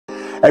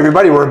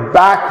Everybody, we're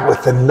back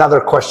with another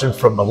question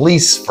from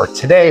Elise for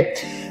today.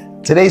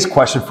 Today's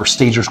question for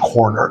Stagers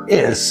Corner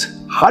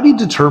is, how do you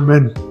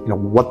determine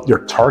what your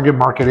target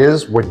market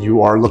is when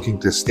you are looking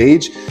to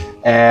stage?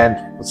 And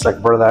let's talk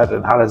about that,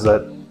 and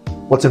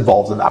what's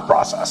involved in that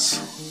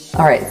process?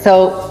 All right,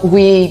 so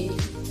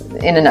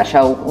in a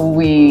nutshell,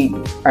 we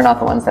are not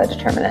the ones that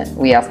determine it.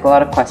 We ask a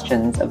lot of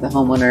questions of the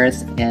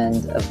homeowners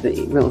and of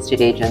the real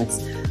estate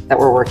agents that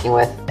we're working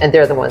with, and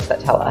they're the ones that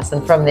tell us.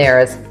 And from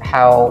there is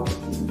how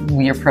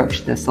we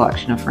approach the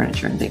selection of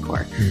furniture and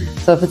decor.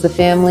 So if it's a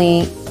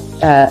family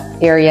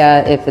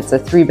area, if it's a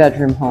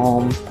 3-bedroom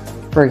home,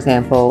 for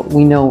example,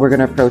 we know we're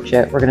going to approach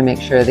it. We're going to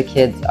make sure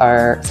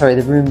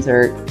the rooms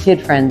are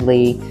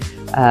kid-friendly.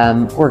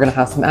 We're going to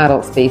have some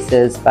adult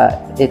spaces,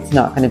 but it's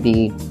not going to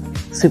be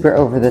super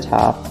over the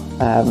top.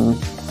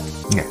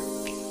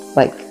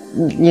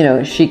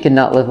 Chic and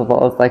not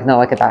livable. It's not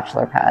like a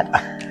bachelor pad.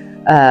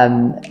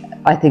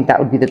 I think that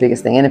would be the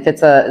biggest thing. And if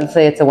it's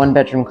say it's a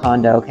 1-bedroom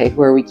condo, okay,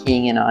 who are we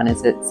keying in on?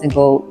 Is it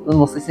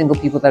mostly single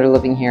people that are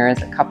living here? Is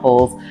it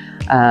couples?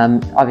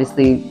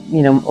 Obviously,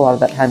 a lot of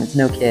that time it's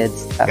no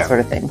kids, that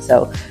sort of thing.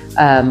 So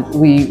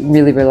we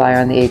really rely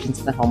on the agents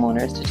and the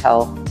homeowners to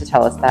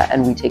tell us that,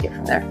 and we take it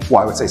from there.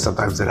 Well, I would say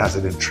sometimes it has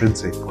an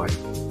intrinsic, I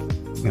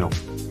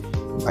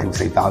would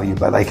say value,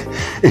 but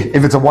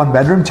if it's a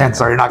 1-bedroom,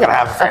 chances are you're not going to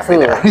have a family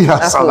there.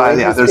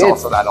 Absolutely. So there's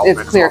also that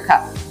element. It's clear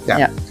cut.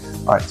 Yeah.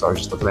 All right, so I was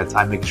just looking at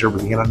time, making sure we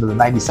can get under the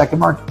 90-second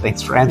mark.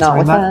 Thanks for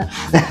answering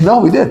that. No,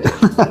 we did.